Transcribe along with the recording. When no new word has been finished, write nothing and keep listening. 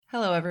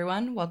Hello,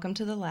 everyone. Welcome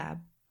to the lab.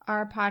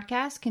 Our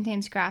podcast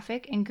contains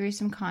graphic and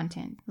gruesome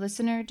content.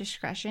 Listener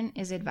discretion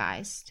is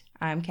advised.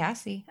 I'm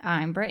Cassie.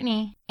 I'm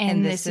Brittany.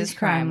 And this is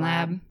Crime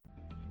Lab.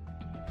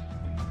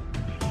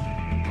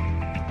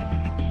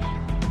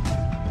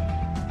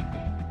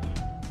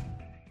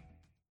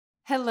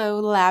 Hello,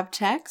 lab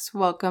techs.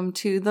 Welcome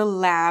to the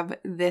lab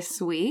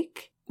this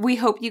week. We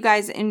hope you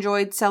guys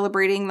enjoyed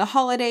celebrating the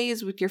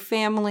holidays with your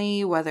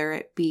family, whether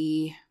it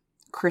be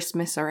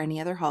Christmas or any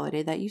other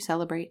holiday that you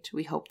celebrate.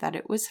 We hope that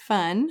it was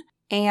fun.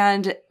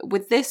 And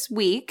with this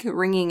week,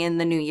 ringing in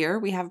the new year,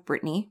 we have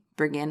Brittany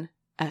bringing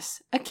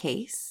us a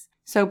case.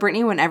 So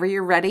Brittany, whenever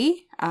you're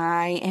ready,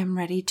 I am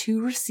ready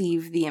to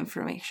receive the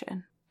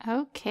information.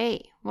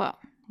 Okay, well,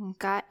 we've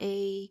got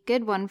a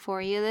good one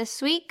for you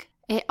this week.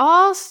 It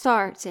all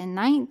starts in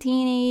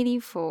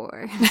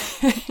 1984.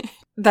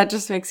 That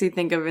just makes you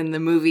think of in the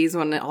movies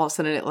when all of a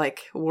sudden it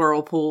like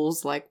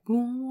whirlpools, like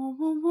boom, boom,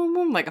 boom, boom,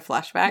 boom, like a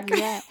flashback.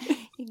 Yeah,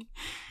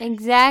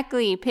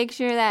 exactly.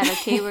 Picture that.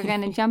 Okay, we're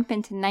going to jump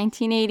into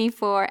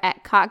 1984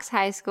 at Cox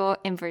High School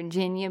in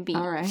Virginia Beach.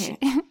 All right.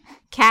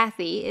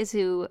 Kathy is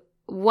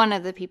one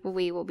of the people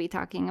we will be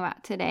talking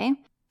about today.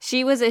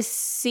 She was a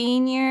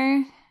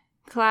senior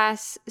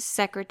class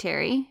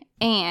secretary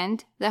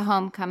and the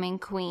homecoming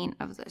queen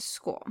of the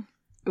school.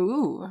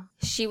 Ooh.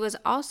 She was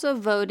also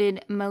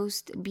voted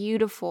most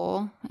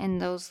beautiful in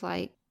those,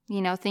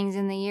 things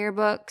in the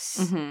yearbooks.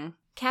 Mm-hmm.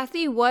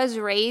 Kathy was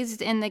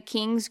raised in the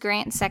King's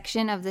Grant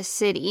section of the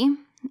city.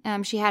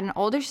 She had an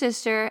older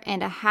sister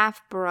and a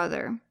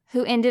half-brother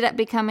who ended up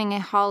becoming a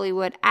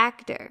Hollywood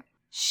actor.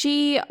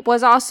 She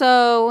was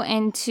also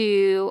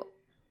into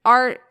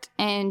art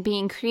and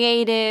being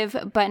creative,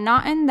 but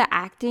not in the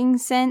acting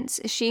sense.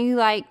 She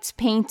liked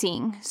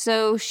painting.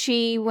 So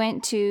she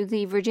went to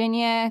the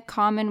Virginia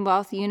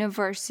Commonwealth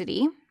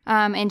University,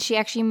 and she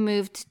actually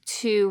moved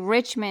to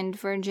Richmond,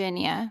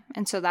 Virginia.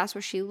 And so that's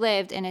where she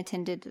lived and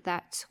attended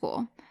that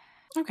school.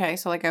 Okay,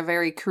 so like a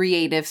very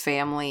creative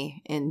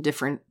family in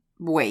different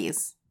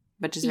ways,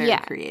 but just very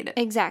creative.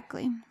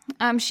 Exactly.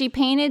 She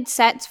painted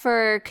sets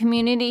for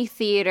community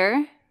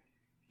theater.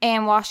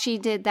 And while she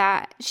did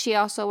that, she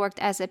also worked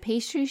as a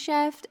pastry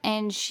chef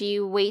and she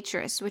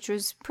waitressed, which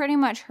was pretty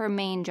much her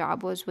main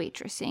job, was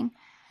waitressing.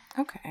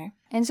 Okay.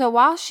 And so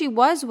while she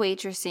was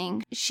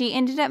waitressing, she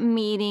ended up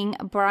meeting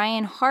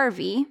Brian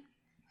Harvey,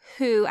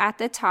 who at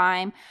the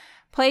time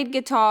played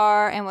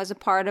guitar and was a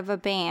part of a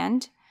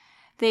band.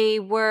 They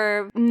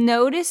were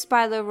noticed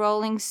by the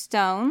Rolling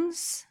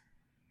Stones,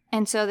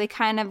 and so they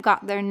kind of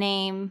got their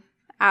name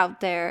out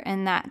there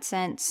in that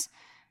sense.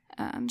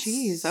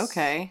 Jeez,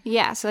 okay.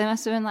 Yeah, so they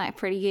must have been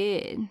pretty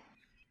good.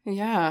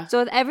 Yeah. So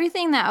with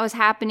everything that was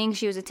happening,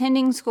 she was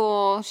attending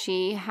school.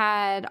 She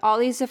had all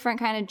these different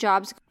kind of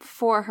jobs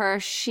for her.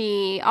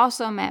 She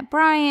also met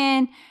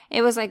Brian.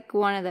 It was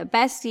one of the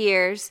best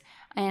years.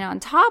 And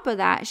on top of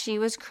that, she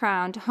was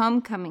crowned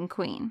homecoming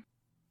queen.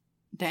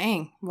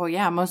 Dang. Well,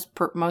 yeah,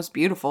 most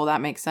beautiful.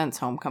 That makes sense.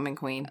 Homecoming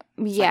queen.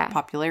 It's like a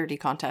popularity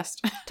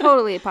contest.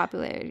 Totally a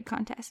popularity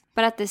contest.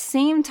 But at the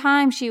same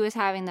time, she was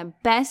having the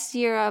best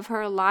year of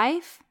her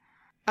life.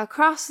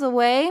 Across the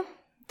way,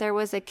 there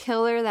was a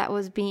killer that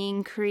was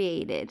being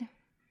created.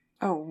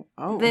 Oh.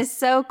 This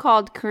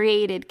so-called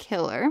created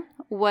killer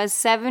was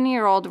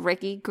 7-year-old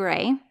Ricky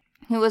Gray,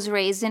 who was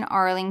raised in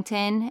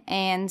Arlington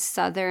and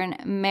Southern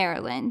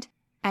Maryland.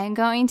 I'm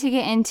going to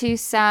get into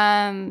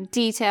some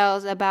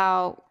details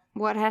about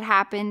what had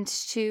happened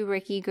to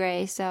Ricky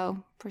Gray,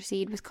 so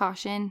proceed with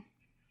caution,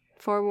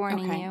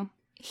 forewarning you.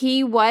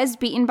 He was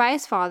beaten by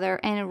his father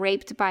and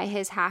raped by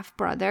his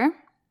half-brother.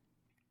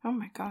 Oh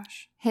my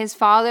gosh. His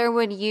father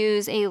would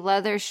use a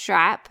leather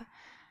strap,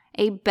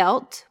 a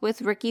belt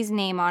with Ricky's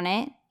name on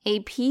it,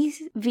 a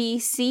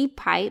PVC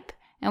pipe,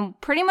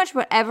 and pretty much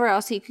whatever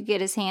else he could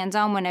get his hands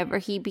on whenever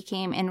he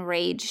became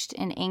enraged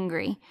and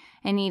angry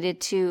and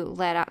needed to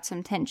let out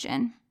some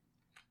tension.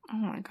 Oh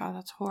my God,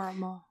 that's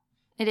horrible.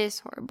 It is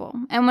horrible.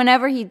 And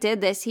whenever he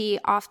did this, he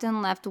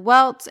often left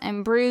welts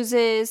and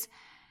bruises,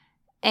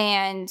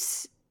 and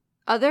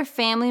other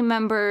family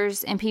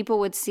members and people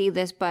would see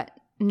this, but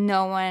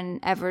no one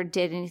ever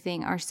did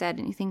anything or said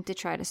anything to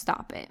try to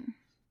stop it.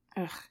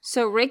 Ugh.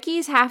 So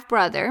Ricky's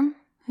half-brother,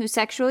 who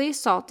sexually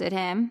assaulted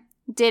him,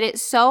 did it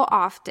so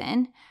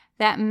often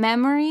that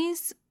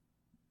memories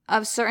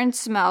of certain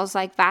smells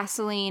like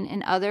Vaseline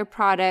and other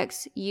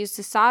products used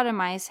to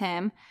sodomize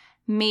him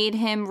made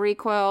him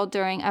recoil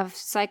during a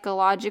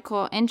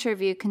psychological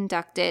interview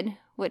conducted,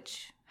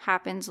 which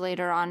happens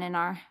later on in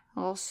our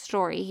little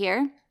story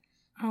here.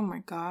 Oh my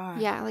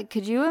God. Yeah,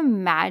 could you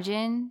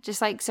imagine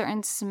just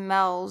certain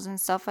smells and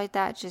stuff like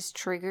that just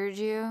triggered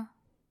you?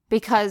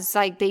 Because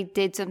they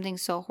did something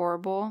so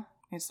horrible.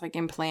 It's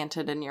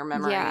implanted in your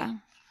memory. Yeah.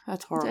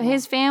 That's horrible. So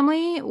his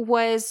family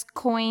was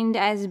coined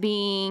as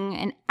being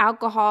an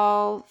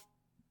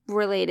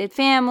alcohol-related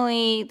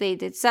family. They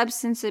did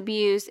substance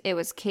abuse. It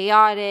was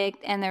chaotic,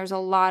 and there was a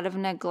lot of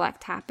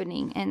neglect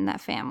happening in that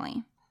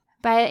family.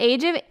 By the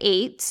age of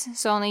 8,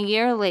 so only a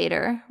year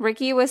later,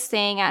 Ricky was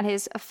staying at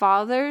his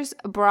father's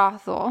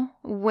brothel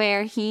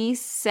where he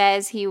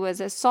says he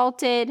was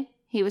assaulted,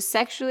 he was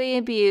sexually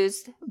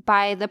abused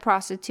by the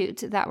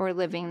prostitutes that were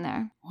living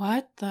there.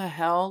 What the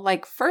hell?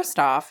 Like, first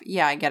off,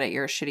 yeah, I get it,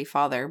 you're a shitty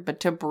father, but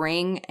to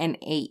bring an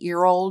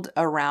 8-year-old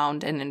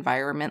around an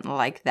environment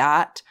like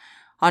that,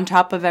 on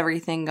top of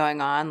everything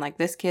going on, like,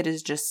 this kid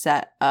is just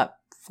set up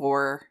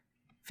for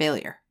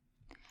failure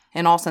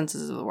in all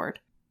senses of the word.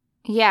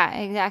 Yeah,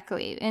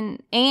 exactly.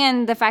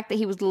 And the fact that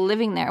he was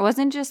living there. It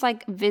wasn't just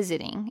like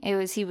visiting.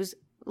 He was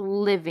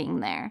living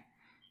there.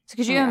 So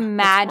could you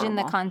imagine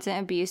the constant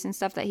abuse and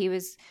stuff that he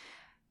was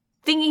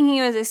thinking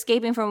he was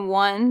escaping from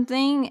one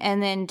thing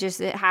and then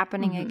just it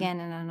happening again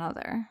in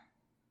another?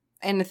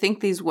 And to think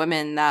these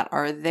women that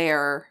are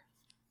there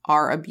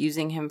are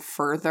abusing him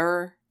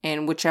further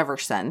in whichever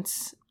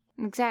sense.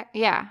 Exactly.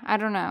 Yeah, I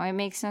don't know. It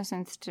makes no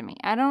sense to me.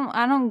 I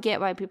don't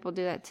get why people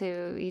do that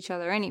to each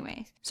other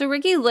anyways. So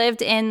Ricky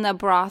lived in the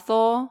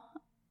brothel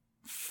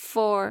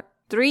for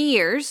 3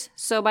 years.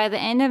 So by the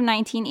end of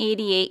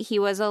 1988, he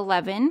was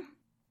 11.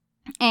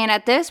 And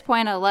at this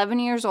point, 11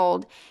 years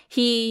old,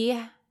 he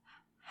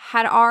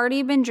had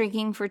already been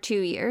drinking for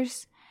 2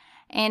 years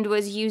and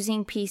was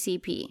using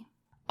PCP.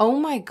 Oh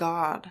my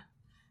God.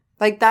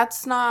 Like,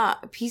 that's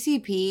not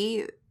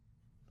PCP.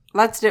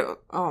 Let's do.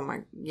 Oh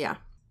my. Yeah.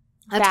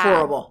 That's Bad.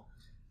 horrible.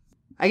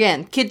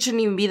 Again, kids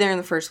shouldn't even be there in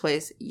the first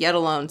place, yet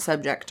alone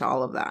subject to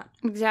all of that.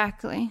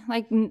 Exactly.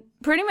 Like,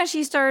 pretty much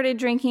he started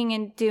drinking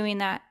and doing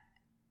that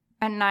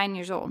at 9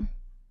 years old.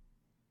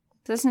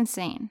 That's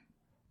insane.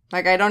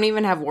 Like, I don't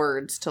even have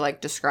words to, like,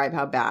 describe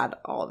how bad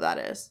all of that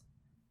is.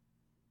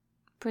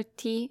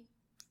 Pretty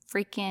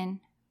freaking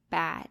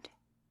bad.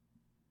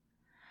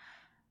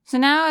 So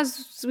now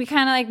as we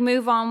kind of, like,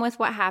 move on with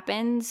what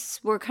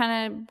happens, we're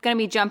kind of going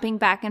to be jumping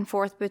back and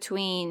forth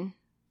between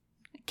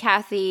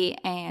Kathy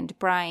and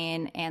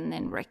Brian and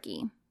then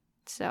Ricky.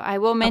 So I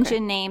will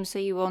mention names so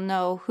you will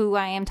know who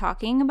I am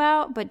talking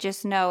about, but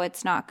just know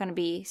it's not going to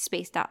be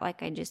spaced out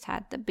like I just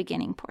had the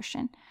beginning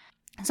portion.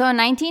 So in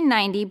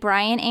 1990,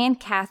 Brian and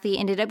Kathy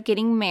ended up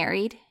getting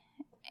married,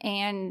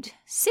 and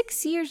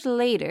 6 years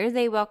later,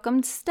 they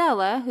welcomed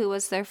Stella, who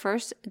was their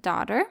first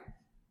daughter.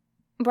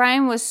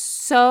 Brian was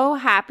so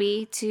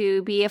happy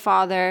to be a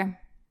father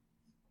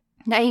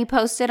that he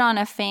posted on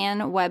a fan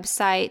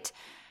website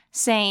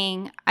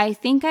saying, "I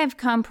think I've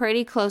come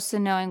pretty close to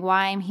knowing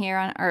why I'm here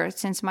on earth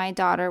since my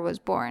daughter was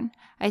born.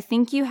 I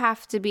think you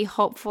have to be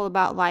hopeful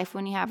about life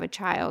when you have a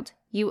child.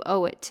 You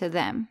owe it to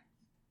them."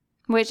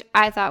 Which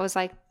I thought was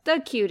like the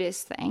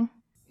cutest thing.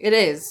 It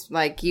is.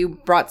 Like, you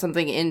brought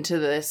something into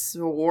this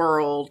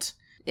world.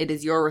 It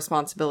is your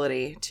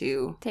responsibility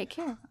to take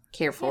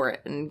care for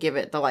it and give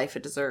it the life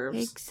it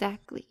deserves.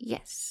 Exactly.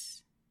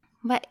 Yes.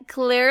 But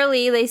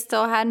clearly they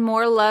still had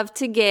more love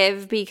to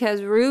give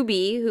because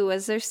Ruby, who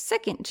was their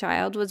second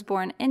child, was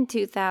born in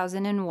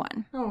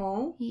 2001.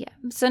 Oh. Yeah.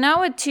 So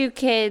now with 2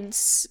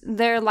 kids,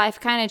 their life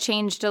kind of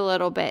changed a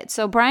little bit.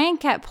 So Brian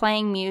kept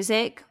playing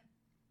music,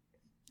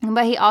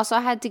 but he also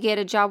had to get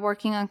a job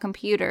working on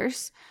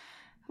computers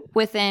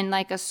within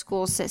like a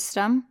school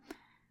system.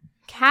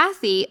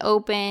 Kathy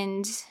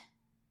opened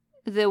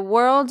the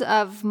World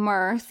of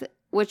Mirth,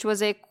 which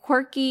was a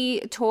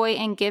quirky toy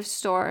and gift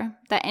store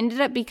that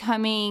ended up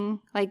becoming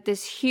like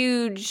this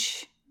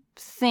huge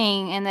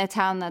thing in the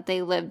town that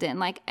they lived in.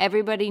 Like,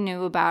 everybody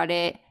knew about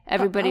it.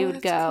 Everybody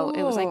would go. Cool.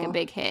 It was like a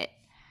big hit.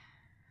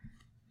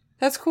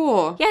 That's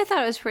cool. Yeah, I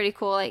thought it was pretty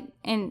cool. Like,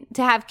 and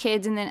to have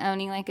kids and then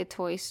owning like a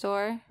toy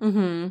store.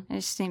 It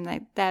just seemed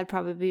like that'd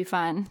probably be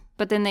fun.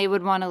 But then they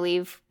would want to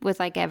leave with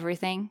like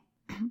everything.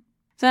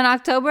 So in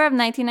October of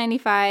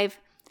 1995,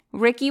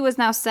 Ricky was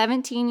now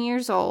 17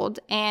 years old,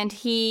 and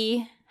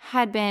he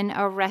had been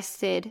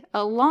arrested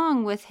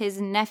along with his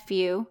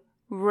nephew,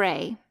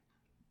 Ray.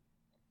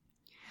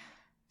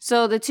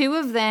 So the 2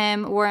 of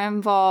them were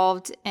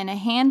involved in a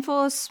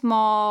handful of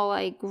small,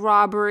 like,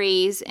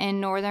 robberies in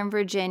Northern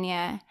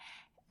Virginia,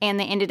 and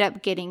they ended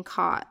up getting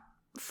caught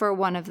for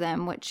one of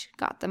them, which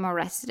got them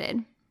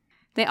arrested.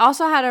 They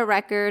also had a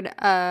record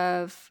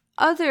of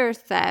other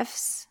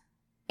thefts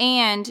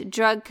and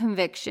drug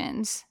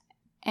convictions.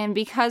 And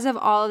because of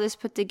all of this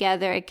put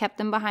together, it kept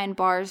them behind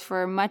bars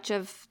for much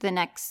of the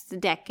next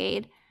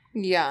decade.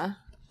 Yeah,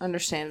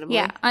 understandably.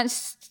 Yeah,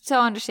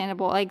 so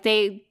understandable. Like,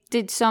 they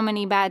did so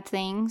many bad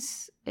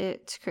things.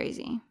 It's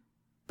crazy.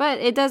 But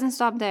it doesn't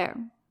stop there.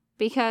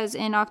 Because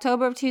in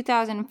October of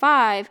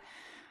 2005,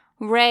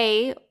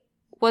 Ray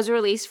was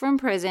released from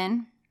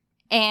prison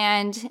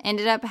and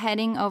ended up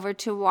heading over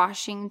to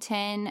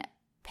Washington,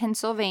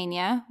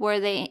 Pennsylvania, where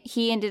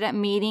he ended up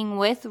meeting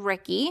with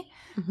Ricky,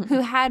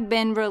 who had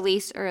been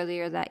released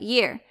earlier that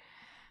year.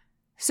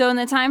 So in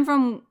the time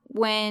from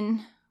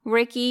when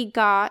Ricky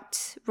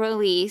got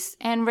released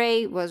and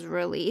Ray was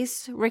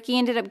released, Ricky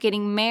ended up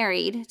getting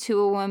married to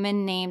a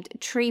woman named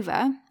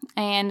Treva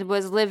and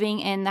was living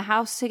in the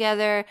house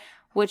together,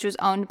 which was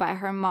owned by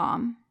her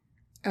mom.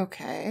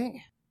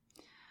 Okay.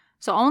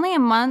 So only a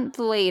month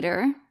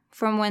later,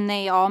 from when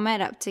they all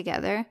met up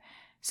together,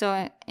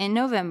 So in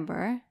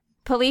November,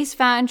 police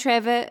found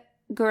Treva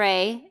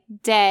Gray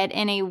dead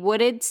in a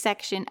wooded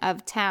section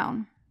of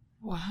town.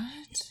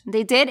 What?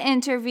 They did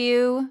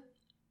interview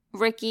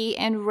Ricky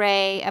and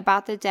Ray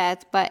about the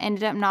death, but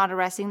ended up not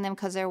arresting them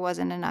because there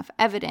wasn't enough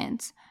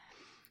evidence.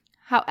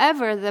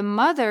 However, the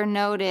mother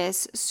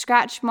noticed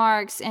scratch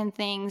marks and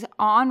things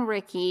on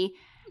Ricky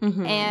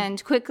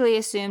and quickly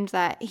assumed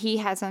that he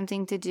had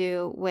something to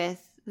do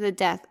with the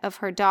death of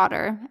her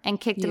daughter and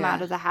kicked him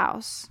out of the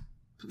house.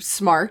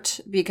 Smart,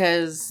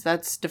 because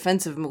that's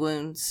defensive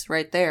wounds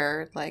right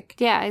there. Like,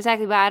 yeah,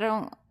 exactly.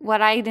 But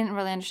what I didn't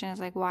really understand is,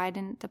 like, why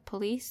didn't the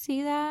police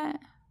see that?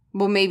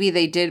 Well, maybe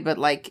they did, but,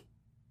 like,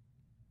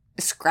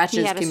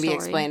 scratches can be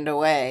explained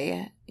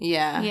away.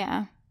 Yeah.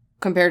 Yeah.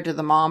 Compared to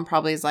the mom,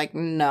 probably is like,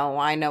 no,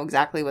 I know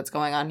exactly what's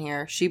going on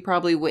here. She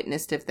probably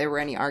witnessed if there were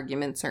any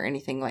arguments or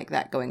anything like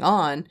that going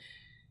on.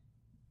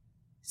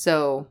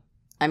 So,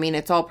 I mean,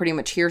 it's all pretty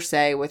much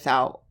hearsay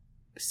without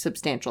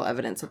substantial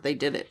evidence that they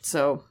did it.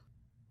 So,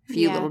 a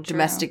few little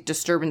domestic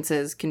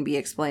disturbances can be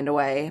explained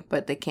away,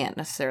 but they can't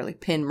necessarily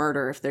pin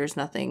murder if there's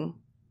nothing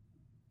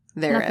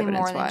there evidence-wise.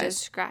 Nothing more than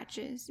just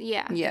scratches.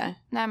 Yeah. Yeah.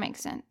 That makes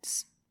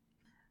sense.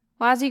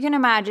 Well, as you can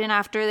imagine,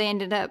 after they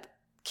ended up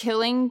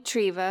killing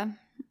Treva,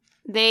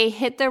 they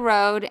hit the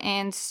road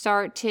and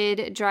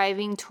started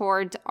driving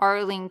towards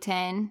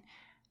Arlington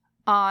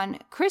on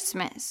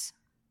Christmas.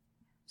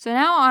 So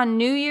now on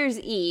New Year's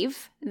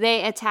Eve,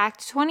 they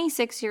attacked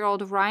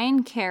 26-year-old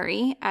Ryan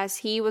Carey as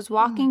he was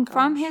walking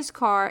from his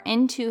car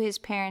into his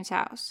parents'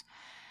 house.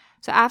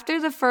 So after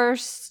the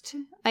first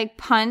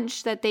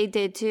punch that they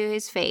did to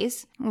his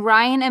face,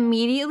 Ryan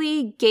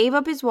immediately gave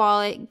up his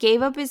wallet,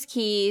 gave up his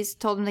keys,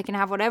 told them they can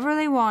have whatever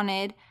they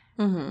wanted,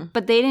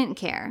 but they didn't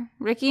care.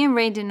 Ricky and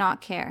Ray did not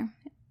care.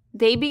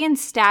 They began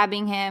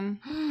stabbing him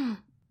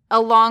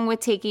along with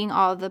taking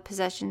all the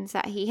possessions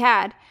that he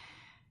had.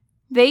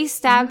 They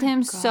stabbed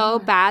him so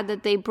bad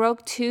that they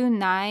broke 2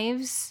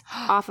 knives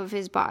off of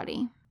his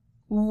body.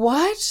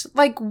 What?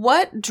 Like,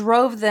 what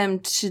drove them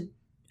to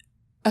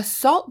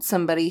assault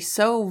somebody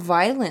so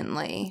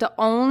violently? The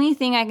only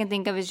thing I can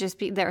think of is just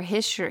their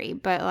history,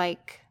 but,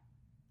 like,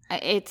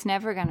 it's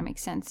never going to make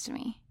sense to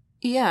me.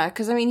 Yeah,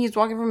 because, I mean, he's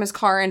walking from his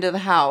car into the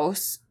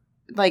house.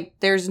 Like,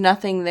 there's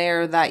nothing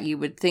there that you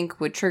would think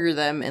would trigger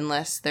them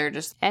unless they're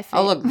just,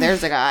 oh, look,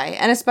 there's a guy.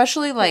 And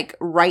especially, like,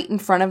 right in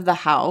front of the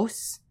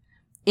house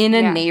in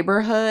a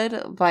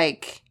neighborhood,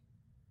 like,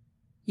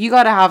 you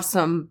got to have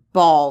some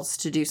balls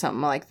to do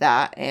something like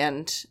that.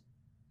 And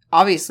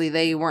obviously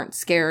they weren't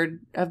scared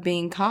of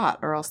being caught,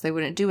 or else they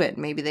wouldn't do it.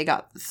 Maybe they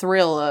got the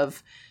thrill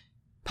of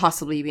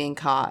possibly being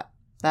caught.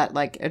 That,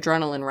 like,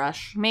 adrenaline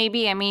rush.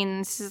 Maybe. I mean,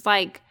 this is,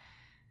 like,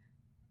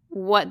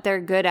 what they're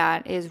good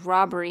at is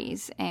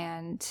robberies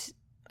and,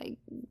 like,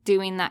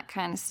 doing that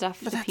kind of stuff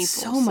to people. That's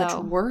so much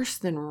worse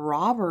than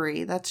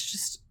robbery. That's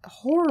just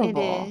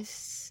horrible. It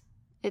is.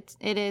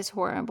 It is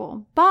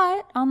horrible.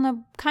 But on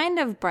the kind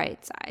of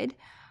bright side,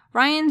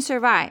 Ryan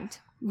survived.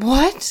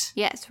 What?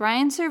 Yes,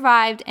 Ryan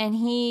survived, and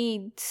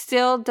he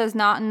still does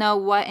not know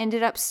what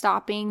ended up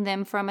stopping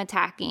them from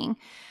attacking.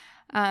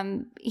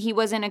 He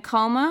was in a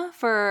coma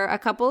for a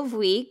couple of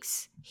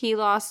weeks. He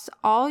lost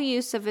all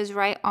use of his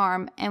right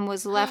arm and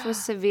was left with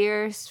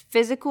severe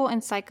physical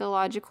and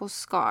psychological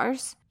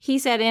scars. He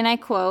said, and I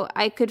quote,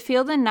 "I could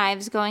feel the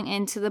knives going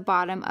into the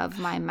bottom of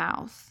my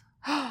mouth."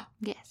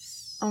 Yes.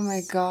 Oh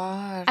my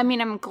God. I mean,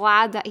 I'm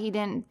glad that he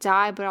didn't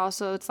die, but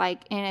also it's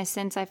like, in a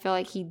sense, I feel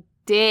like he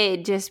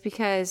did, just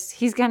because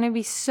he's going to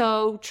be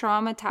so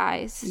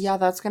traumatized. Yeah,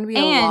 that's going to be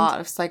a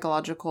lot of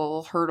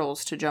psychological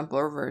hurdles to jump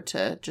over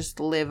to just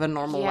live a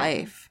normal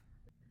life.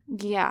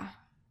 Yeah,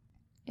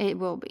 it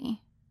will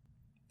be.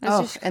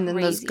 That's just and then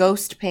those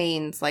ghost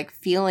pains, like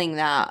feeling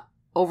that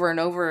over and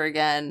over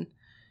again.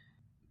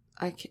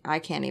 I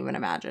can't even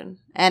imagine.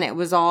 And it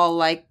was all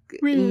like,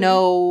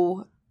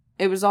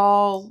 it was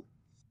all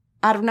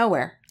out of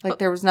nowhere. Like,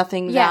 there was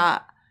nothing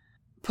that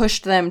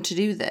pushed them to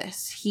do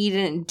this. He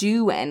didn't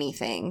do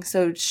anything.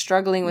 So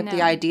struggling with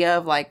the idea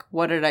of, like,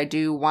 what did I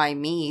do? Why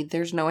me?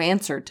 There's no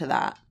answer to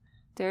that.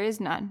 There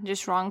is none.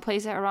 Just wrong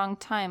place at wrong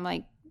time.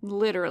 Like,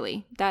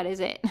 literally, that is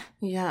it.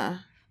 Yeah.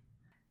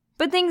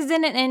 But things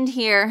didn't end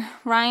here.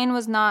 Ryan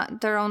was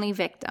not their only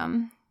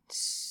victim.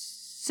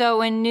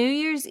 So in New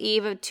Year's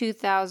Eve of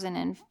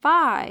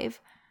 2005,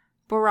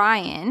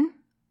 Brian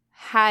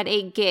had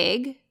a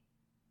gig,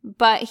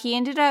 but he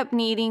ended up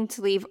needing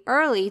to leave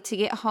early to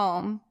get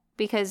home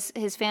because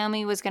his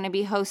family was going to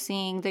be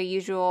hosting their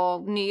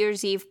usual New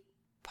Year's Eve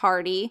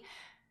party,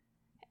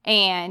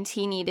 and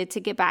he needed to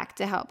get back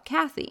to help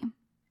Kathy.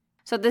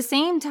 So at the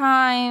same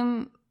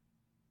time,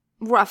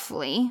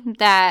 roughly,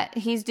 that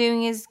he's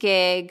doing his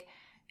gig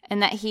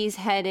and that he's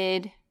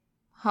headed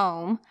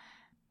home,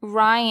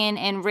 Ryan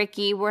and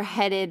Ricky were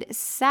headed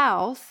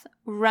south,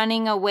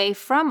 running away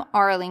from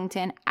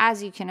Arlington,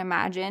 as you can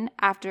imagine,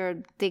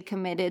 after they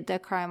committed the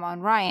crime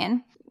on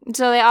Ryan.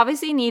 So they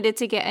obviously needed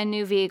to get a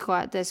new vehicle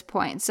at this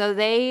point. So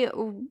they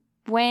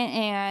went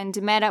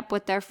and met up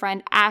with their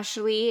friend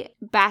Ashley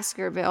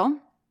Baskerville.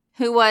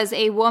 who was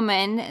a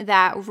woman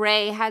that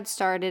Ray had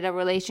started a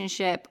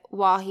relationship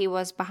while he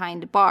was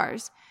behind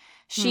bars.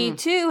 She,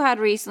 too, had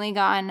recently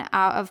gotten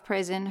out of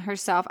prison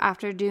herself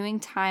after doing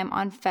time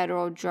on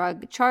federal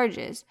drug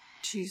charges.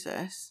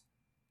 Jesus.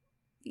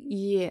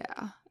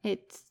 Yeah.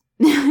 It's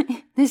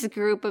this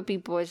group of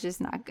people is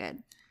just not good.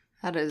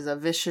 That is a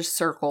vicious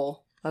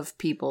circle of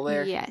people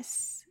there.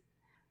 Yes.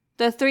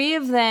 The three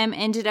of them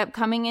ended up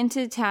coming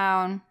into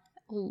town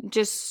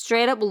just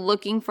straight up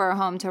looking for a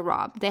home to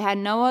rob. They had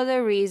no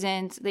other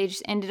reasons. They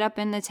just ended up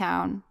in the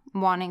town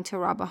wanting to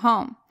rob a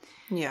home.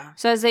 Yeah.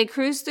 So as they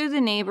cruised through the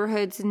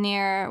neighborhoods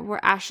near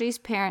where Ashley's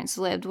parents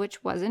lived,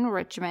 which was in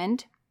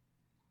Richmond,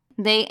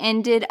 they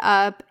ended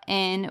up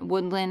in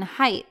Woodland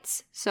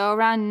Heights. So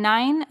around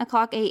 9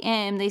 o'clock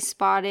a.m., they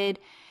spotted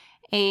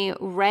a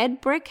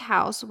red brick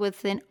house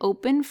with an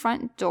open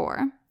front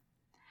door.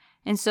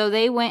 And so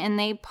they went and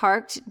they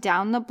parked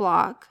down the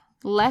block,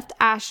 left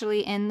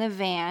Ashley in the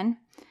van,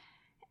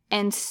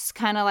 and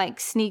kind of like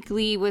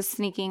sneakily was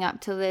sneaking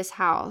up to this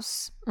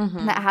house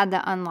that had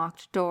the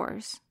unlocked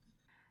doors.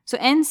 So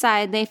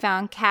inside, they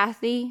found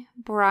Kathy,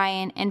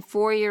 Brian, and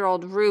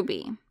 4-year-old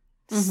Ruby.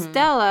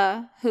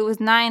 Stella, who was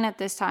 9 at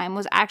this time,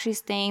 was actually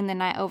staying the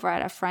night over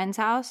at a friend's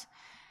house,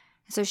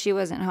 so she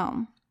wasn't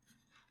home.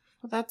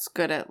 Well, that's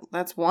good.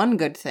 That's one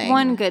good thing.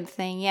 One good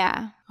thing,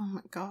 yeah. Oh,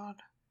 my God.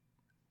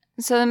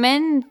 So the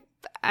men,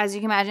 as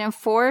you can imagine,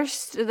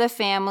 forced the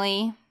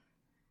family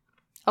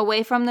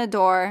away from the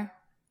door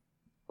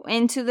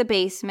into the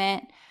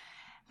basement,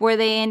 where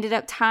they ended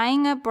up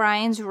tying up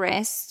Brian's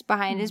wrists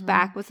behind his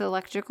back with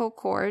electrical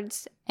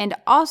cords and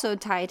also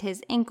tied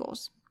his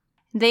ankles.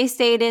 They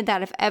stated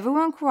that if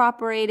everyone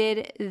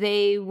cooperated,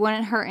 they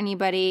wouldn't hurt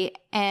anybody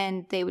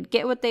and they would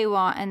get what they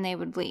want and they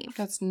would leave.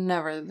 That's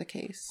never the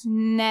case.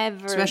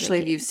 Never. Especially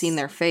if you've seen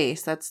their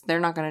face. They're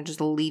not going to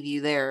just leave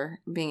you there,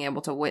 being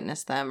able to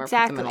witness them or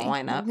put them in a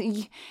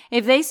lineup.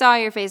 If they saw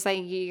your face, like,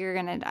 you're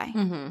going to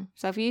die.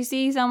 So if you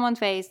see someone's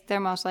face, they're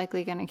most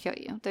likely going to kill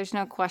you. There's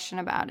no question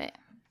about it.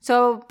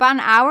 So about an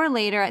hour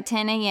later at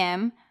 10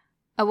 a.m.,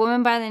 a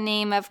woman by the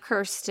name of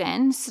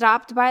Kirsten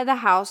stopped by the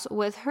house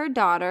with her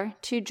daughter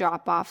to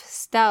drop off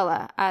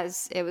Stella,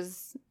 as it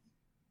was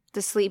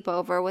the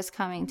sleepover was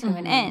coming to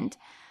an end.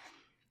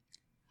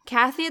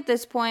 Kathy at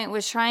this point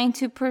was trying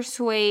to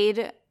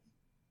persuade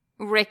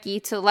Ricky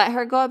to let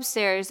her go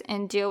upstairs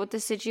and deal with the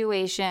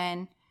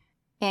situation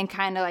and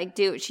kind of like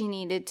do what she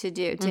needed to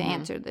do to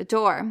answer the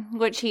door,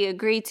 which he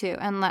agreed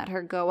to and let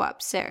her go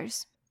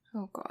upstairs.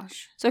 Oh,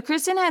 gosh. So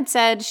Kristen had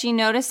said she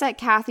noticed that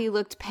Kathy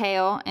looked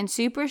pale and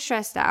super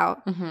stressed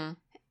out.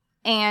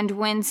 And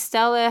when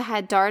Stella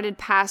had darted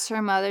past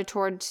her mother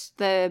towards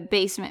the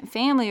basement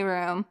family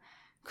room,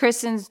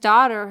 Kristen's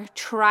daughter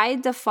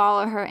tried to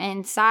follow her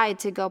inside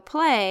to go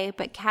play,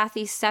 but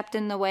Kathy stepped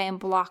in the way and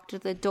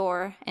blocked the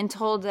door and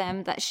told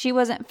them that she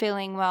wasn't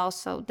feeling well,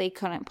 so they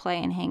couldn't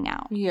play and hang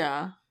out.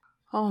 Yeah.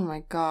 Oh,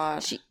 my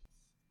God.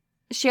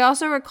 She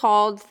also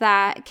recalled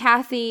that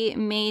Kathy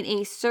made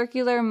a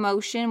circular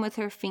motion with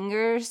her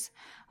fingers,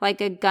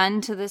 like a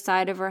gun to the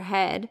side of her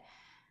head,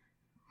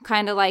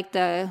 kind of like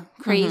the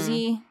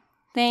crazy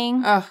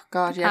thing. Oh,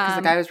 God, yeah, because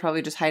the guy was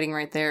probably just hiding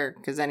right there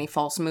because any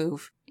false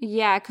move.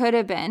 Yeah, it could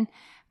have been.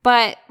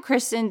 But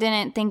Kristen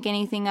didn't think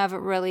anything of it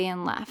really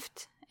and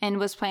left, and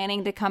was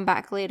planning to come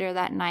back later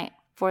that night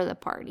for the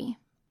party.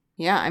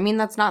 Yeah, I mean,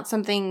 that's not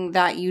something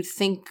that you'd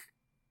think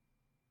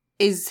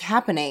is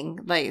happening,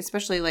 like,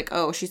 especially like,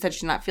 oh, she said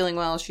she's not feeling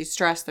well, she's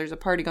stressed, there's a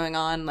party going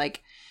on.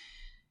 Like,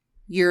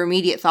 your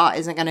immediate thought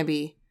isn't going to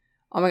be,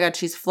 oh my God,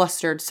 she's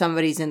flustered,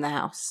 somebody's in the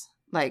house.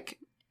 Like,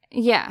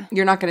 yeah,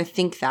 you're not going to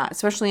think that,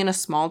 especially in a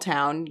small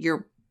town.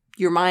 Your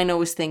mind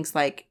always thinks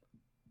like,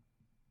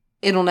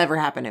 it'll never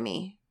happen to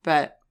me,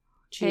 but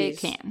geez. It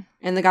can.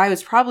 And the guy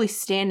was probably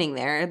standing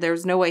there. There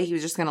was no way he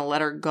was just going to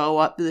let her go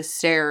up the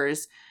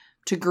stairs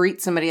to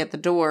greet somebody at the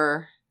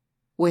door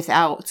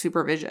without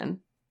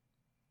supervision.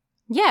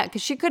 Yeah,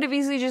 because she could have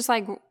easily just,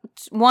 like,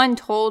 one,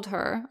 told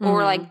her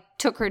or, like,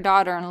 took her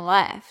daughter and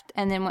left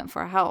and then went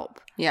for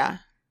help. Yeah.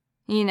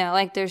 You know,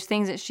 like, there's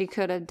things that she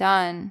could have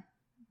done.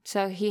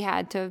 So he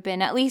had to have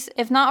been at least,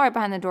 if not right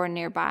behind the door,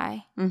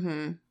 nearby.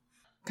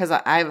 Because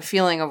I have a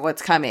feeling of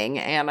what's coming,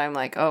 and I'm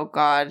like, oh,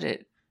 God,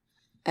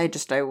 I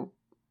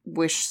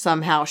wish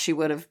somehow she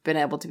would have been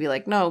able to be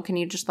like, no, can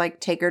you just, like,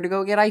 take her to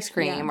go get ice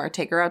cream or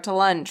take her out to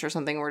lunch or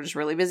something? We're just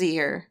really busy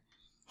here.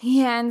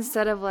 Yeah,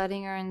 instead of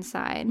letting her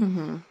inside.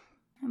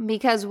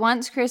 Because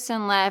once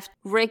Kristen left,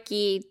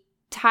 Ricky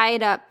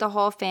tied up the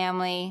whole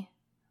family,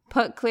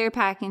 put clear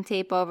packing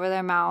tape over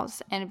their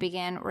mouths, and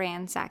began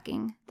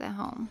ransacking the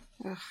home.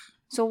 Ugh.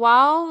 So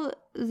while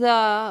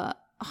the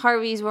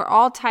Harveys were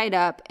all tied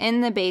up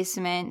in the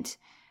basement,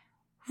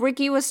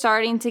 Ricky was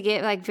starting to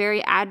get, like,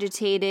 very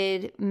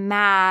agitated,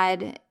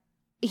 mad.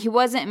 He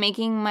wasn't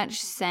making much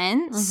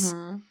sense.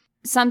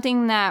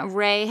 Something that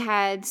Ray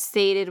had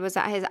stated was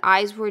that his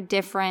eyes were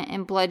different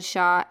and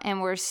bloodshot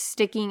and were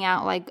sticking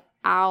out like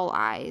owl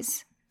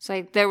eyes. So,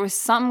 like, there was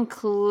something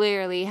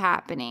clearly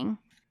happening.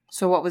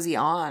 So what was he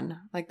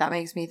on? Like, that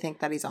makes me think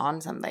that he's on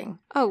something.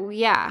 Oh,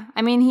 yeah.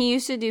 I mean, he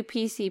used to do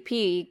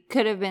PCP.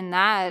 Could have been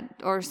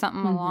that or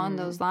something along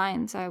those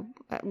lines, I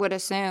would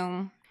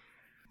assume.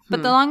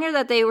 But the longer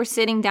that they were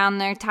sitting down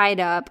there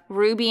tied up,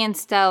 Ruby and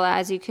Stella,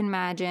 as you can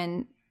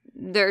imagine,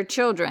 their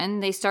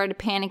children, they started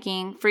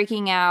panicking,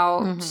 freaking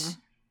out,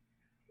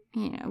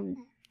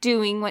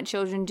 doing what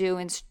children do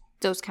in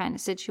those kind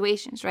of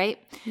situations, right?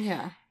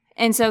 Yeah.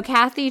 And so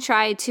Kathy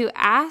tried to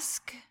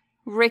ask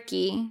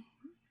Ricky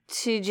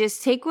to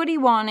just take what he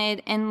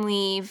wanted and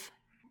leave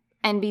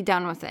and be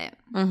done with it.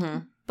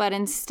 But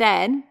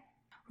instead,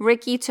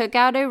 Ricky took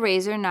out a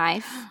razor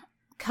knife,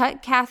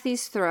 cut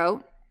Kathy's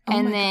throat,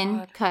 and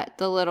then cut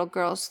the little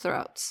girls'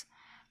 throats.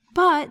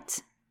 But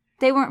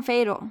they weren't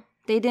fatal.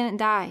 They didn't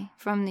die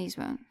from these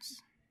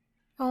wounds.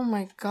 Oh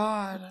my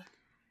God.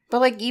 But,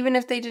 like, even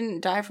if they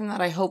didn't die from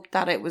that, I hope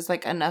that it was,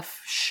 like,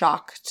 enough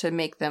shock to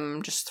make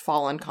them just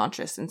fall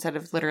unconscious instead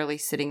of literally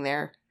sitting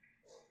there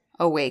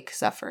awake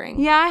suffering.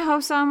 Yeah, I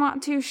hope so. I'm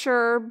not too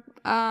sure.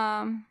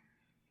 I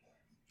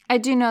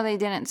do know they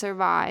didn't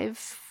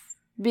survive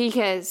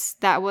because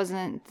that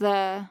wasn't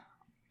the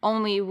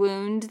only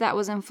wound that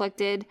was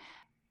inflicted.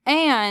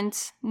 And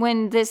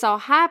when this all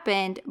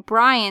happened,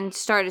 Brian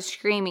started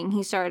screaming.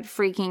 He started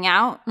freaking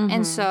out.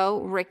 And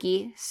so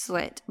Ricky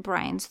slit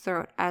Brian's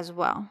throat as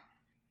well.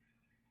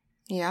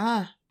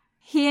 Yeah.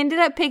 He ended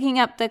up picking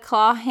up the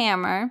claw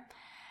hammer.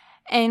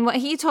 And what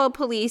he told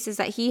police is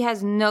that he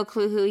has no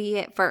clue who he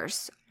hit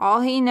first.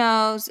 All he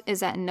knows is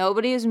that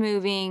nobody was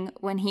moving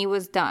when he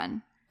was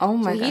done. Oh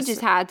my God. So he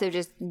just had to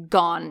just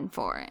gone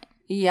for it.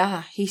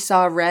 Yeah, he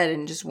saw red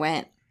and just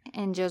went.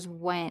 And just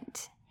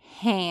went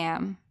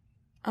ham.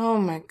 Oh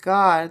my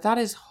God, that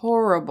is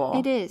horrible.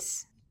 It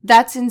is.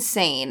 That's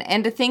insane.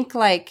 And to think,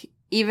 like,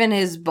 even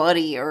his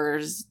buddy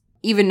or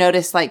even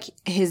notice, like,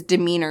 his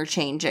demeanor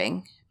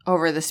changing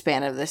over the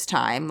span of this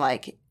time.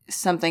 Like,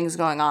 something's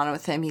going on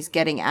with him. He's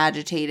getting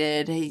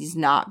agitated. He's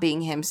not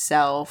being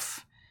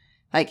himself.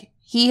 Like,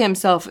 he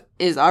himself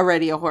is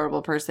already a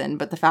horrible person,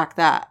 but the fact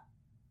that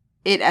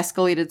it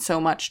escalated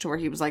so much to where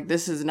he was like,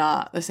 this is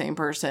not the same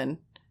person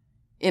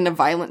in a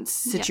violent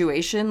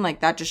situation,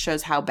 like, that just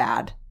shows how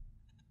bad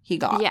he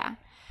got. Yeah.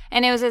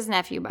 And it was his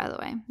nephew, by the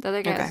way. The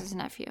other guy was his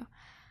nephew.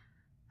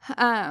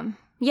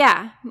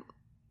 Yeah.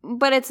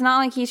 But it's not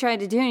like he tried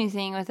to do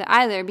anything with it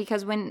either,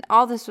 because when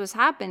all this was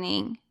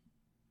happening,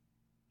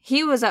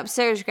 he was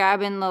upstairs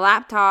grabbing the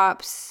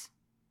laptops,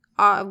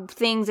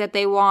 things that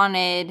they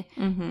wanted,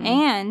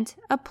 and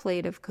a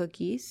plate of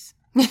cookies.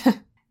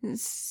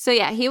 So,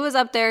 yeah, he was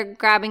up there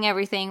grabbing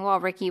everything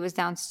while Ricky was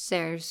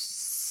downstairs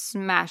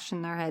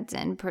smashing their heads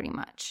in, pretty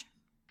much.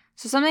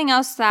 So something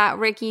else that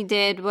Ricky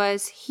did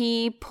was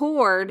he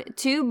poured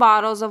 2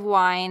 bottles of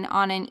wine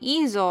on an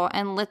easel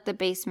and lit the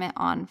basement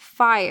on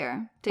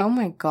fire. Oh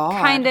my God.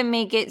 Kind of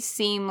make it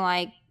seem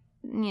like,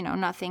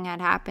 nothing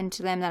had happened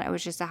to them, that it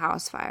was just a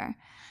house fire.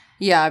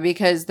 Yeah,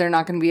 because they're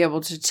not going to be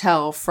able to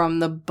tell from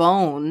the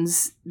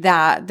bones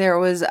that there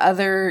was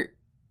other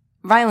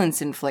violence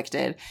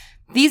inflicted.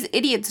 These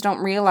idiots don't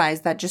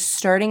realize that just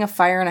starting a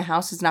fire in a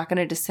house is not going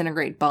to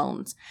disintegrate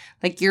bones.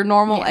 Like, your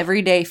normal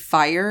everyday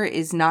fire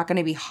is not going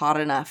to be hot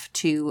enough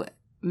to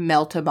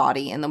melt a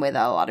body in the way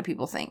that a lot of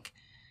people think.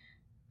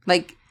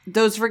 Like,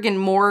 those friggin'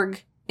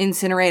 morgue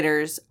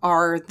incinerators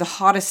are the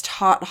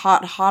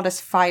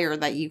hottest fire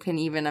that you can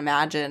even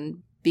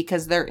imagine,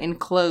 because they're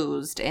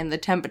enclosed and the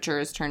temperature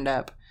is turned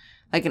up.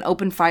 Like, an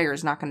open fire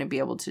is not going to be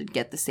able to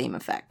get the same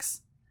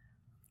effects.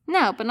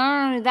 No, but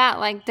not only that,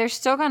 like, they're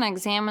still going to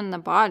examine the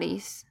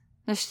bodies.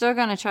 They're still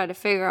going to try to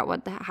figure out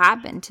what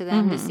happened to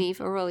them to see if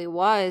it really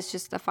was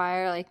just a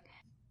fire, like.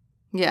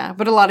 Yeah,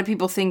 but a lot of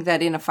people think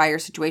that in a fire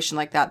situation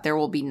like that, there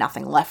will be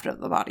nothing left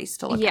of the bodies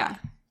to look at.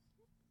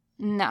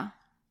 No.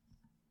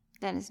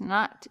 That is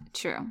not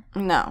true.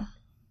 No.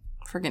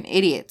 Freaking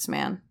idiots,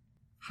 man.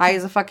 High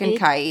as a fucking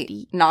kite,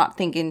 not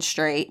thinking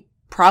straight,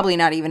 probably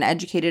not even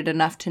educated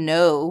enough to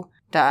know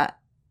that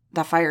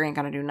that fire ain't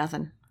gonna do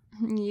nothing.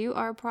 You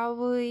are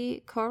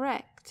probably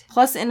correct.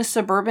 Plus, in a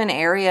suburban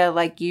area,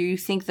 like, you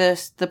think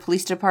the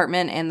police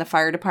department and the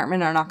fire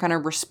department are not going to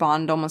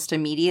respond almost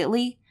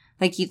immediately?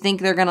 Like, you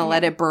think they're going to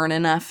let it burn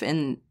enough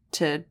and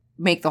to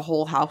make the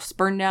whole house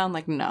burn down?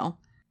 Like, no.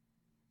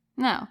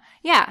 No.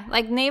 Yeah,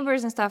 like,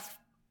 neighbors and stuff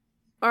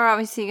are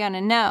obviously going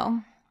to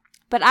know.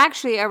 But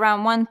actually,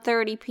 around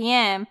 1:30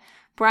 p.m.,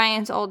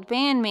 Brian's old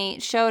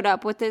bandmate showed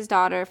up with his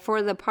daughter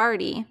for the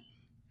party.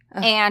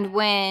 And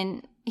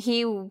when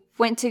he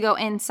went to go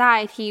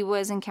inside, he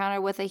was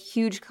encountered with a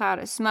huge cloud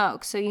of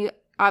smoke. So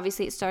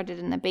obviously it started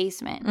in the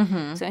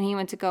basement. So he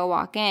went to go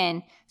walk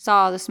in,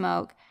 saw the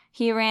smoke.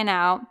 He ran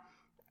out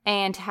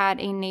and had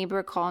a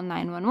neighbor call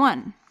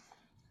 911.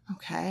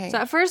 Okay. So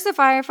at first the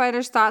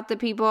firefighters thought the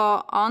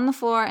people on the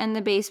floor in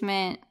the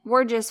basement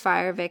were just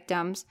fire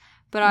victims.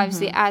 But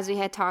obviously, as we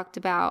had talked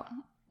about,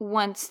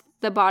 once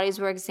the bodies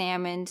were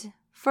examined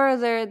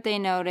further, they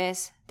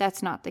noticed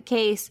that's not the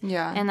case.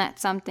 Yeah. And that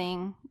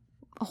something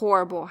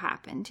horrible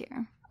happened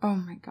here. Oh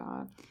my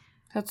God.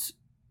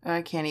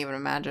 I can't even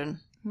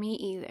imagine. Me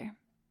either.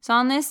 So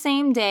on this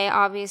same day,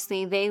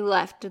 obviously, they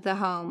left the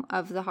home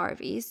of the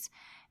Harveys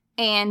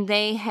and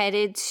they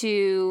headed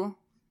to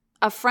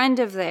a friend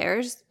of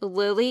theirs,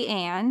 Lily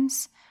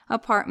Ann's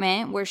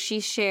apartment, where she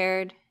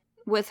shared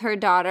with her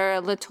daughter,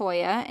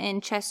 LaToya,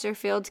 in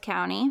Chesterfield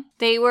County.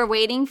 They were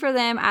waiting for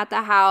them at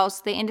the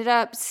house. They ended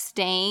up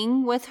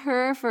staying with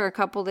her for a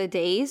couple of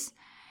days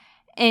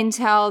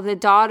until the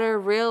daughter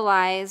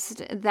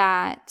realized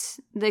that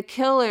the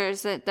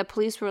killers that the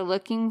police were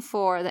looking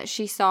for, that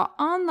she saw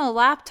on the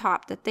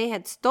laptop that they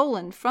had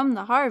stolen from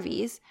the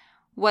Harveys,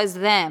 was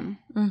them.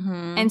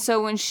 Mm-hmm. And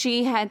so when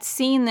she had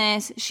seen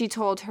this, she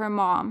told her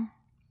mom.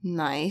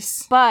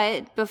 Nice.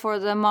 But before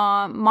the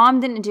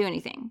mom didn't do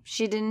anything.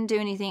 She didn't do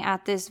anything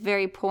at this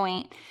very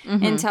point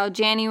until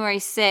January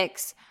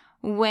 6th,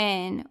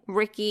 when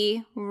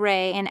Ricky,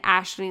 Ray, and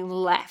Ashley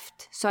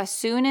left. So as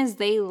soon as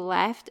they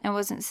left and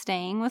wasn't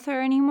staying with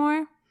her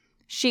anymore,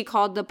 she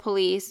called the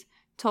police,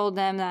 told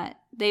them that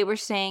they were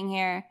staying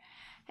here,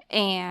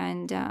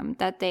 and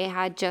that they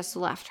had just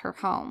left her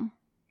home.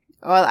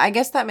 Well, I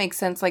guess that makes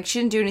sense. Like, she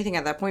didn't do anything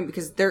at that point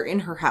because they're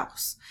in her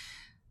house.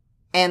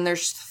 And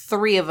there's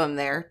 3 of them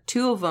there.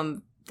 2 of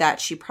them that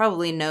she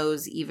probably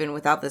knows, even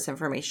without this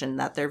information,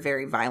 that they're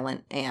very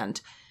violent and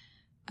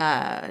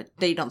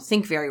they don't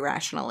think very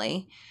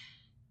rationally.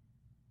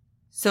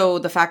 So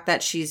the fact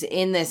that she's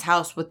in this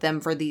house with them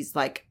for these,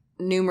 like,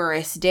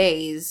 numerous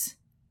days,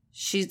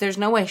 there's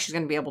no way she's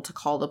going to be able to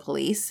call the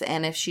police.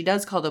 And if she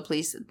does call the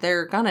police,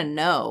 they're going to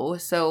know.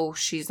 So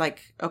she's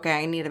like,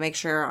 okay, I need to make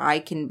sure I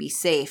can be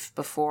safe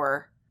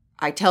before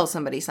I tell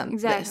somebody something.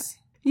 Exactly. This.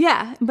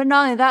 Yeah, but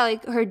not only that,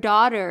 like, her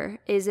daughter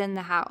is in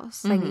the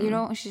house. Like,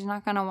 she's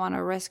not going to want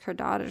to risk her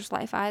daughter's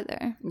life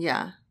either.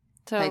 Yeah.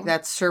 So, like,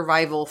 that's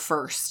survival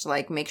first.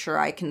 Like, make sure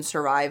I can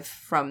survive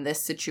from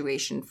this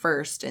situation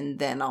first, and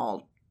then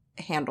I'll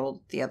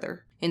handle the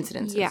other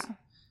incidences. Yeah.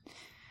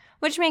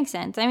 Which makes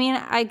sense. I mean,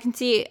 I can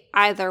see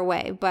either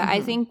way, but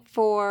I think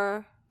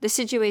for the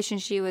situation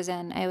she was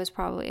in, it was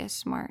probably a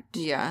smart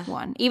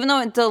one. Even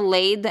though it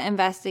delayed the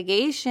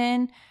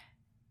investigation,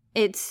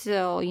 it's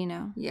still,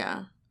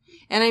 Yeah.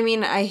 And I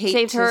mean, I hate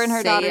saved to her and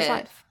her say daughter's it,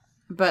 life.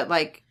 But,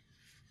 like,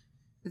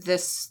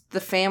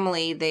 the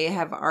family,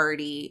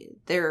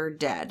 they're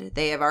dead.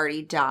 They have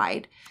already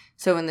died.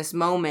 So in this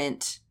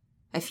moment,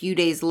 a few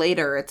days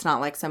later, it's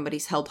not like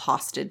somebody's held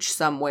hostage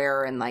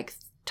somewhere and, like,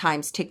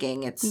 time's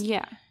ticking.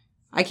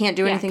 I can't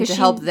do anything to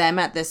help them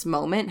at this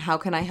moment. How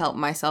can I help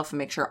myself and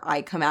make sure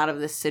I come out of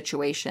this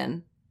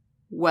situation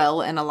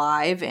well and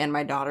alive, and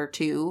my daughter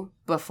too,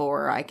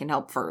 before I can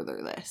help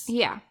further this?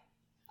 Yeah,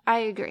 I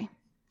agree.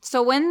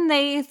 So when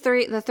the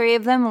 3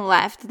 of them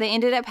left, they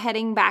ended up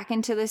heading back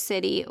into the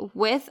city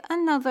with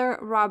another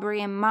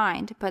robbery in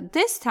mind. But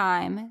this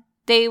time,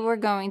 they were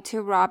going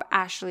to rob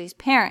Ashley's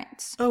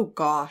parents. Oh,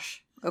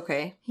 gosh.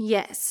 Okay.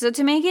 Yes. So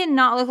to make it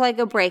not look like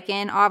a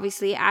break-in,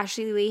 obviously,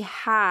 Ashley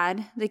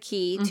had the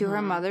key to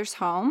her mother's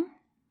home.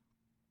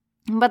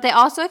 But they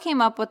also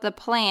came up with a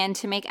plan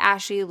to make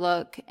Ashley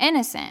look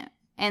innocent.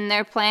 And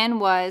their plan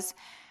was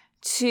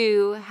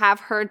to have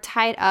her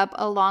tied up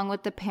along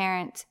with the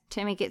parents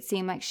to make it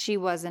seem like she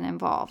wasn't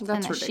involved. That's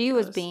and that ridiculous. She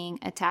was being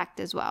attacked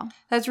as well.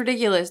 That's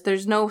ridiculous.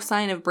 There's no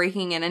sign of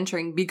breaking and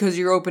entering because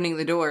you're opening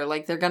the door.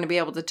 Like, they're going to be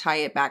able to tie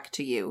it back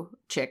to you,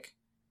 chick.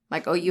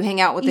 Like, oh, you hang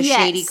out with a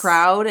shady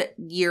crowd,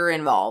 you're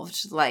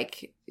involved.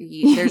 Like,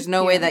 there's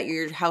no way that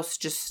your house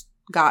just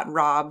got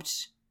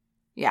robbed.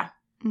 Yeah.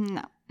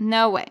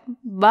 No way.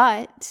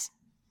 But,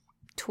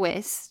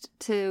 twist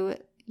to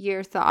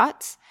your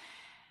thoughts,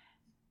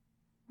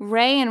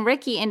 Ray and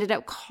Ricky ended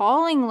up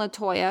calling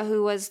LaToya,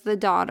 who was the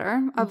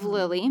daughter of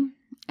Lily,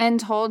 and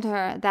told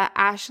her that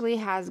Ashley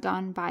has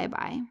gone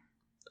bye-bye.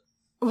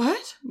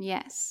 What?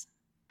 Yes.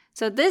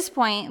 So at this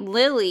point,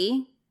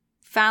 Lily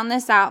found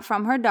this out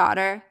from her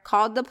daughter,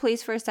 called the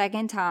police for a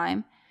second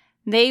time.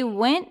 They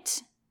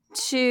went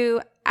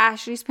to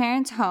Ashley's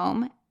parents'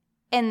 home,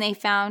 and they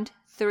found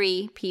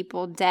 3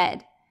 people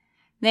dead.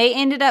 They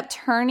ended up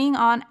turning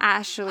on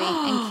Ashley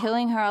and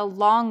killing her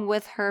along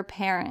with her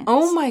parents.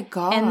 Oh, my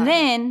God. And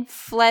then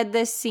fled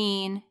the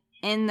scene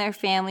in their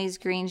family's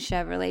green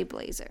Chevrolet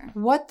Blazer.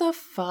 What the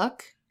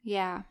fuck?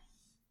 Yeah.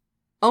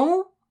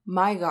 Oh,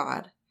 my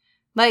God.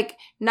 Like,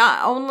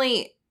 not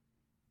only...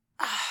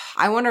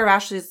 I wonder if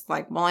Ashley's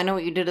like, well, I know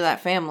what you did to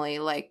that family.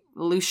 Like,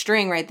 loose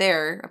string right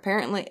there.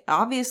 Apparently,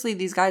 obviously,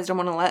 these guys don't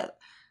want to let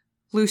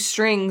loose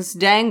strings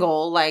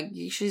dangle. Like,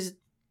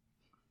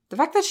 the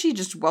fact that she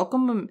just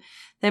welcomed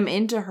them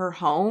into her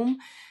home,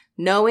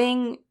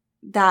 knowing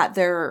that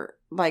they're,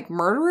 like,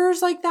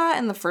 murderers like that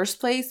in the first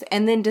place,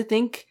 and then to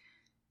think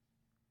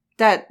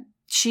that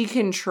she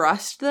can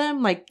trust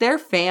them, like, they're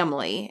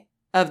family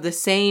of the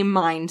same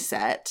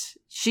mindset.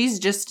 She's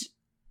just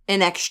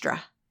an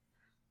extra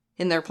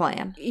in their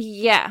plan.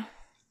 Yeah.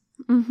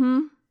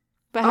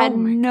 But had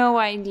no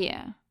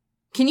idea.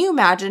 Can you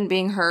imagine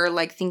being her,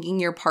 like, thinking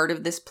you're part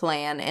of this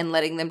plan and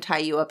letting them tie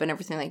you up and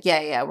everything? Like,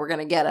 yeah, we're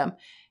gonna get him.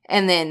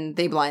 And then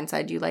they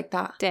blindside you like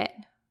that. Dead.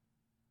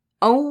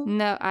 Oh.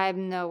 No, I have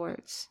no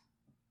words.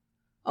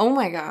 Oh,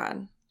 my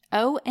God.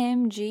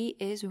 OMG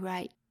is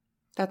right.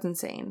 That's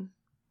insane.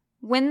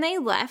 When they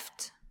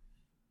left,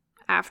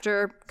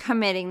 after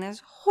committing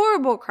this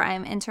horrible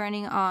crime and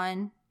turning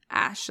on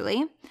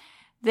Ashley,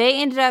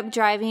 they ended up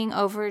driving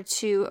over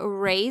to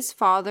Ray's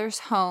father's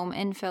home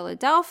in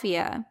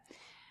Philadelphia.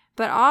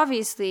 But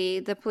obviously,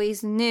 the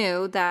police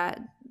knew that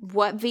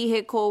what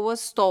vehicle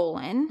was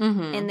stolen,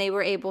 and they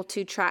were able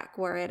to track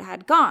where it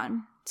had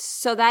gone.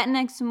 So that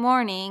next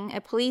morning,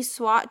 a police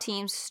SWAT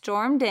team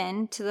stormed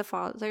in to the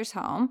father's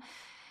home.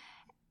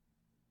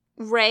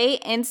 Ray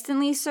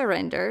instantly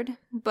surrendered,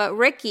 but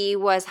Ricky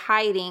was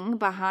hiding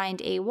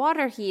behind a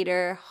water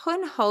heater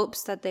in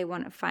hopes that they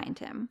wouldn't find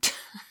him.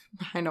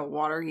 Behind a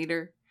water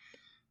heater?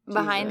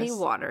 Behind Jesus. a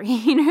water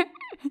heater.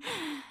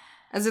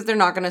 As if they're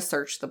not going to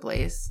search the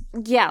place.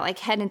 Yeah, like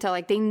head until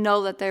like they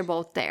know that they're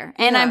both there.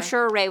 And Yeah. I'm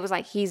sure Ray was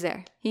like, he's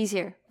there. He's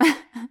here.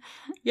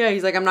 Yeah,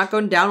 he's like, I'm not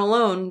going down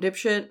alone,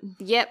 dipshit.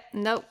 Yep,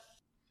 nope.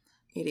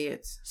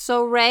 Idiots.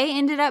 So Ray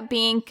ended up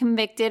being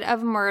convicted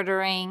of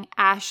murdering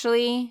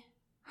Ashley,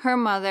 her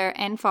mother,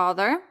 and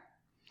father.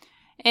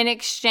 In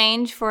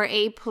exchange for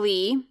a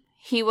plea,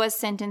 he was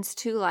sentenced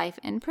to life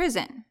in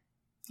prison.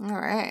 All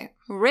right.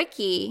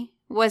 Ricky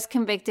was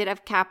convicted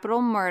of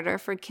capital murder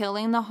for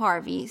killing the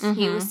Harveys.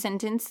 He was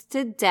sentenced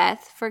to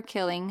death for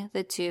killing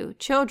the 2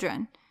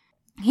 children.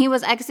 He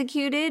was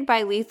executed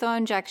by lethal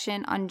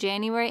injection on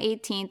January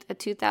 18th of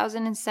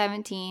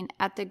 2017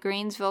 at the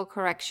Greensville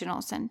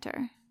Correctional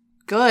Center.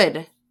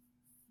 Good.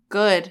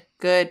 Good.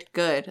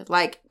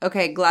 Like,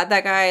 okay, glad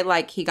that guy,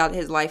 like, he got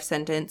his life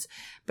sentence.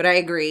 But I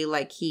agree,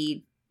 like,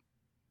 he,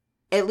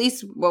 at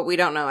least what we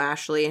don't know,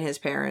 Ashley and his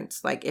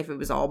parents, like, if it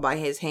was all by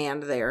his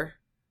hand there.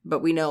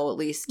 But we know at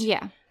least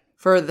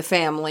for the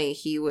family,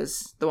 he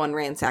was the one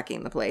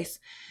ransacking the place.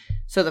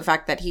 So the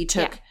fact that he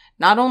took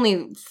not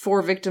only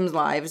 4 victims'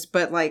 lives,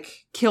 but,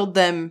 like, killed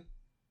them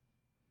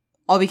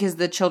all because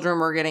the children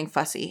were getting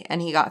fussy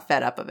and he got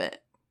fed up of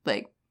it.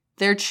 Like,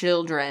 they're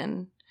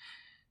children.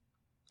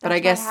 But I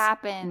guess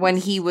when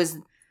he was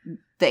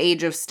the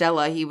age of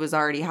Stella, he was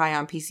already high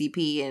on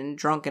PCP and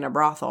drunk in a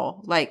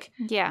brothel. Like,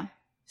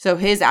 so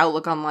his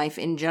outlook on life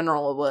in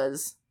general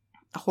was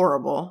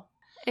horrible.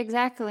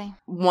 Exactly.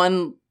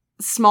 1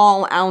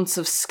 small ounce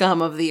of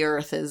scum of the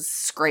earth is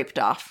scraped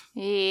off.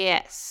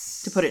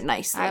 Yes. To put it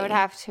nicely. I would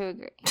have to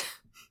agree.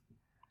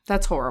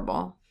 That's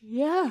horrible.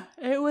 Yeah,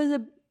 it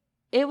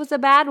was a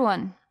bad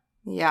one.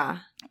 Yeah.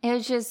 It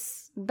was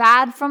just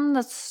bad from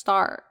the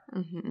start.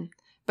 Mm-hmm.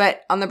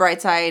 But on the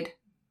bright side,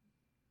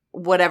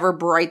 whatever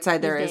bright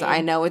side there is, I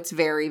know it's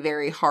very,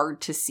 very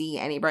hard to see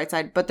any bright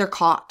side, but they're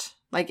caught.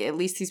 Like, at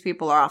least these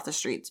people are off the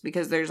streets,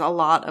 because there's a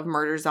lot of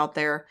murders out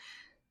there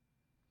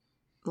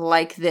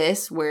like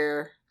this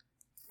where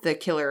the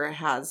killer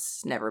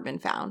has never been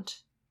found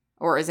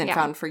or isn't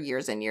found for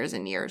years and years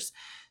and years.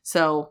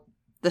 So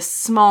the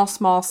small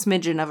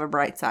smidgen of a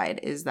bright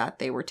side is that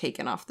they were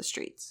taken off the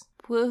streets.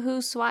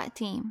 Woohoo SWAT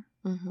team.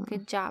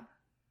 Good job.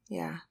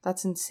 Yeah,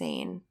 that's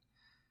insane.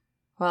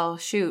 Well,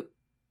 shoot.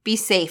 Be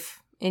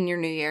safe in your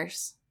New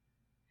Year's.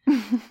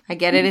 I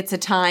get it. It's a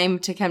time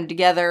to come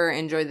together,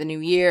 enjoy the new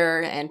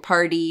year, and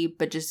party,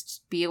 but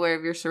just be aware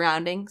of your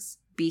surroundings.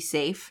 Be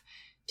safe.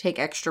 Take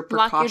extra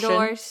precaution. Lock your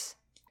doors.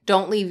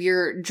 Don't leave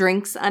your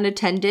drinks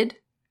unattended.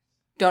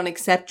 Don't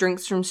accept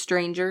drinks from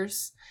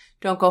strangers.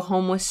 Don't go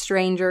home with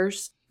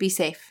strangers. Be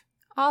safe.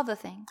 All the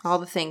things. All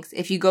the things.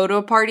 If you go to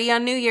a party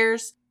on New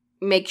Year's,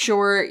 make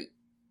sure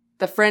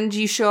the friends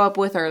you show up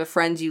with are the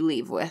friends you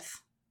leave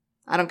with.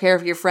 I don't care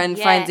if your friend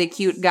finds a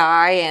cute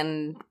guy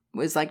and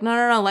was like,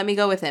 no, let me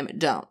go with him.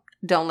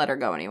 Don't let her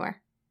go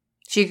anywhere.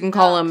 She can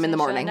call him in the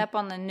morning. Up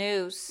on the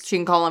news. She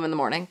can call him in the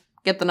morning.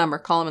 Get the number.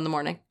 Call him in the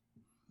morning.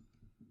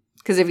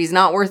 Because if he's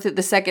not worth it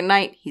the second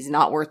night, he's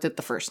not worth it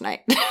the first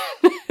night.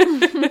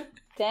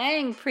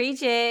 Dang, preach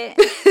it.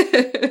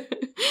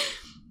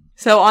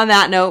 So on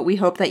that note, we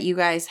hope that you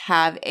guys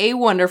have a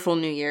wonderful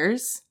New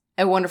Year's.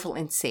 A wonderful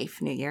and safe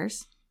New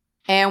Year's.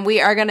 And we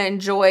are going to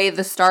enjoy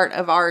the start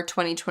of our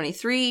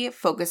 2023,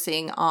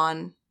 focusing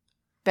on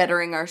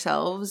bettering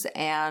ourselves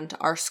and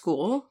our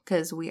school,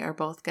 because we are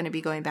both going to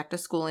be going back to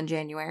school in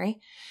January.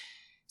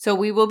 So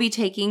we will be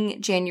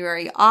taking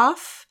January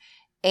off,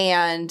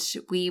 and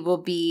we will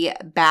be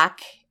back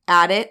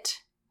at it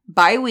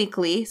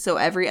bi-weekly, so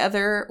every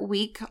other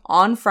week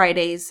on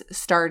Fridays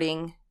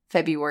starting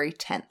February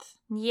 10th.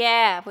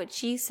 Yeah, what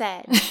she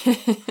said.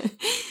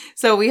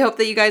 So we hope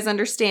that you guys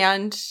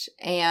understand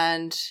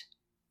and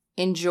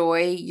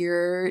enjoy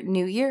your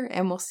new year,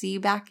 and we'll see you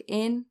back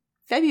in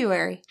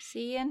February.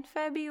 See you in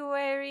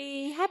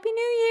February. Happy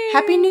New Year.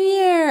 Happy New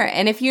Year.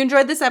 And if you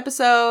enjoyed this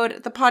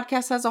episode, the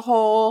podcast as a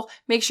whole,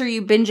 make sure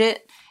you binge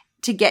it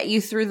to get you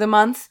through the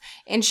month,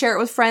 and share it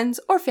with friends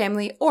or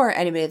family or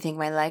anybody that think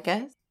might like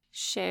us.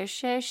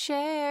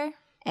 Share.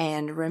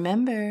 And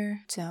remember,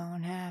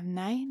 don't have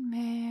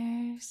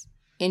nightmares.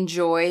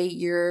 Enjoy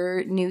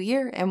your new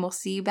year, and we'll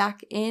see you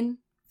back in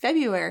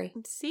February.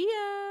 See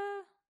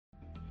ya.